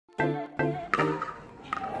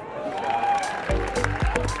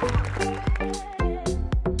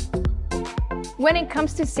When it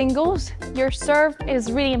comes to singles, your serve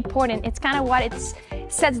is really important. It's kind of what it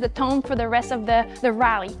sets the tone for the rest of the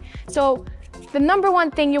rally. So the number one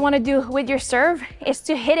thing you want to do with your serve is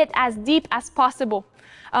to hit it as deep as possible.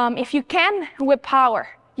 If you can, with power.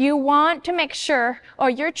 You want to make sure, or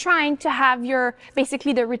you're trying to have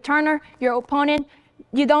basically the returner, your opponent,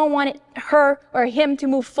 you don't want her or him to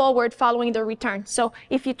move forward following the return. So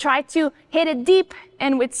if you try to hit it deep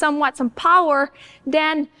and with some power,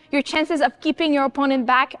 then your chances of keeping your opponent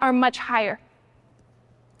back are much higher.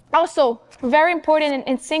 Also, very important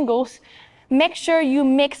in singles, make sure you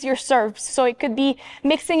mix your serves. So it could be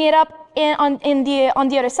mixing it up on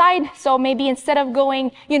the other side. So maybe instead of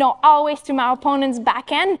going, always to my opponent's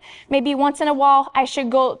backhand, maybe once in a while I should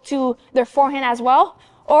go to their forehand as well.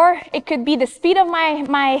 Or it could be the speed of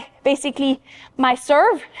basically my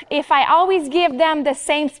serve. If I always give them the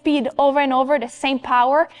same speed over and over, the same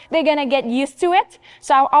power, they're gonna get used to it.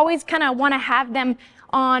 So I always kind of want to have them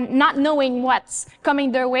on not knowing what's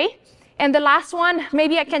coming their way. And the last one,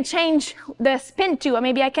 maybe I can change the spin too. Or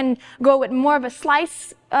maybe I can go with more of a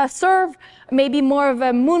slice serve, maybe more of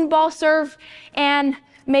a moonball serve, and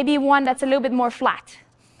maybe one that's a little bit more flat.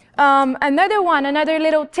 Another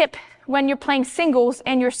little tip when you're playing singles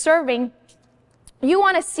and you're serving, you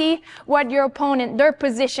want to see what your opponent, their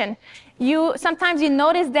position. Sometimes you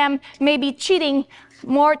notice them maybe cheating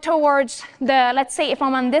more towards let's say if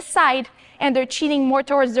I'm on this side and they're cheating more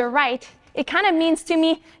towards the right, it kind of means to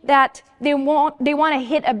me that they want to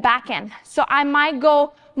hit a backhand. So I might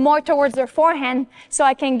go more towards their forehand so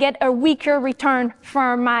I can get a weaker return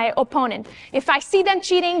from my opponent. If I see them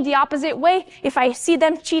cheating the opposite way, if I see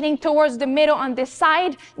them cheating towards the middle on this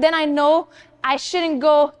side, then I know I shouldn't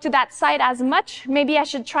go to that side as much. Maybe I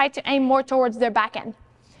should try to aim more towards their backhand.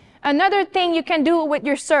 Another thing you can do with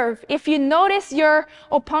your serve, if you notice your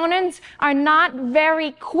opponents are not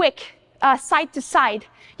very quick side to side,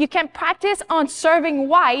 you can practice on serving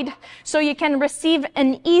wide so you can receive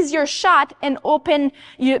an easier shot and open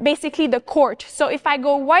basically the court. So if I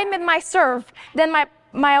go wide with my serve, then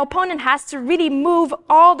my opponent has to really move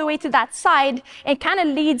all the way to that side, and kind of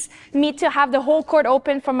leads me to have the whole court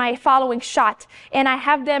open for my following shot. And I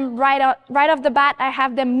have them right off the bat, I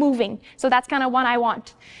have them moving. So that's kind of what I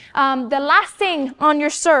want. The last thing on your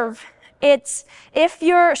serve, it's if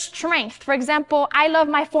your strength, for example, I love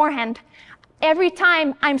my forehand. Every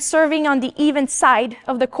time I'm serving on the even side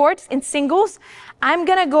of the court in singles, I'm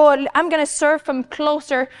gonna serve from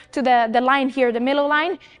closer to the line here, the middle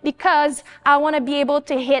line, because I want to be able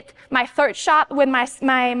to hit my third shot with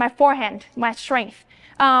my forehand, my strength.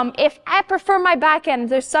 If I prefer my backhand,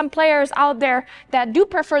 there's some players out there that do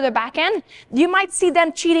prefer the backhand. You might see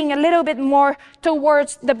them cheating a little bit more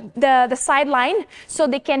towards the sideline so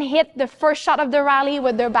they can hit the first shot of the rally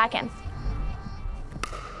with their backhand.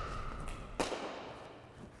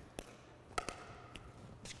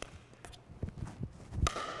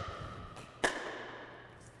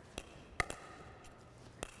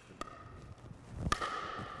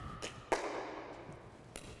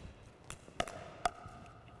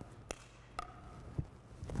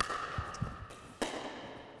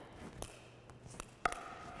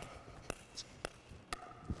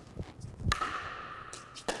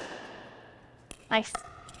 Nice.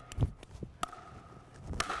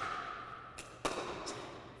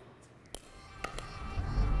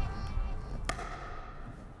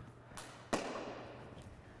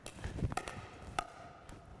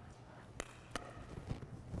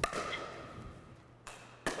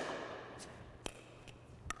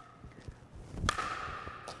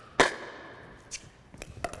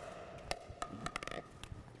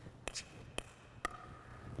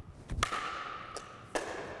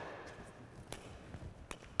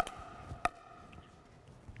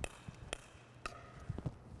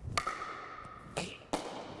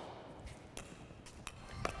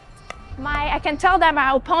 I can tell that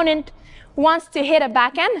my opponent wants to hit a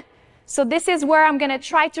backhand. So this is where I'm gonna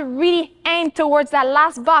try to really aim towards that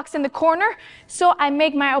last box in the corner. So I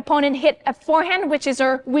make my opponent hit a forehand, which is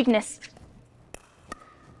her weakness.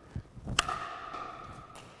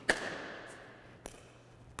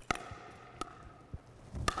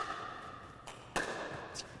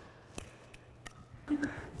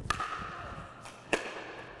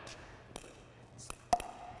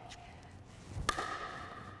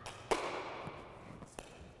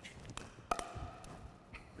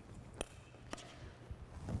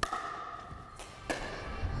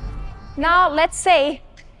 Now, let's say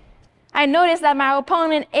I notice that my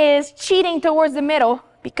opponent is cheating towards the middle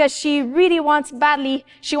because she really wants to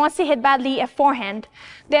hit badly a forehand.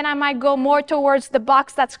 Then I might go more towards the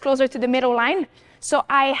box that's closer to the middle line. So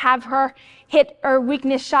I have her hit her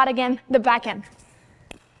weakness shot again, the backhand.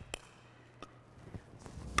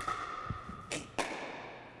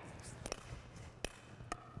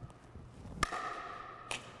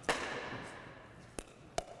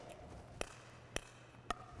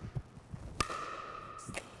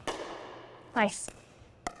 Nice.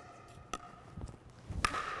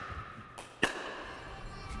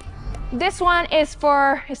 This one is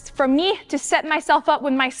for me to set myself up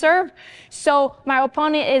with my serve. So my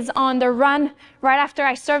opponent is on the run right after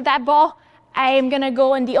I serve that ball. I am gonna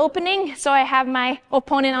go in the opening, so I have my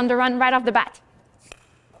opponent on the run right off the bat.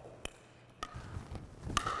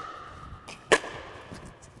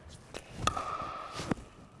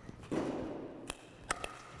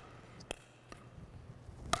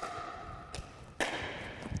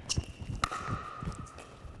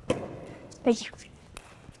 Thank you.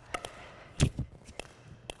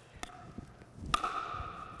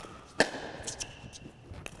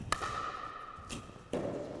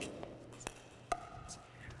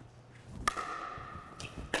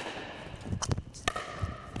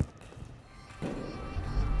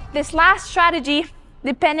 This last strategy,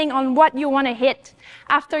 depending on what you want to hit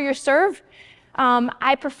after your serve,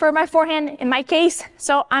 I prefer my forehand in my case,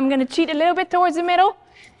 so I'm going to cheat a little bit towards the middle.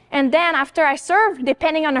 And then after I serve,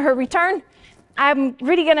 depending on her return, I'm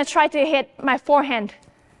really going to try to hit my forehand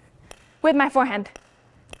with my forehand.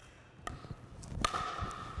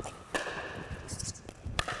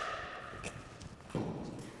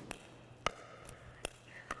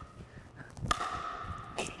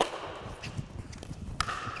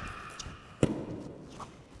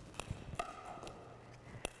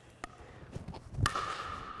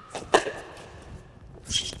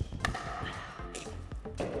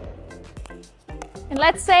 And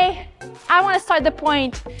let's say I want to start the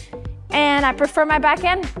point and I prefer my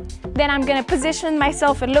backhand, then I'm going to position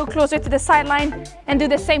myself a little closer to the sideline and do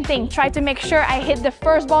the same thing. Try to make sure I hit the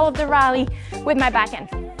first ball of the rally with my backhand,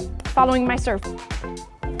 following my serve.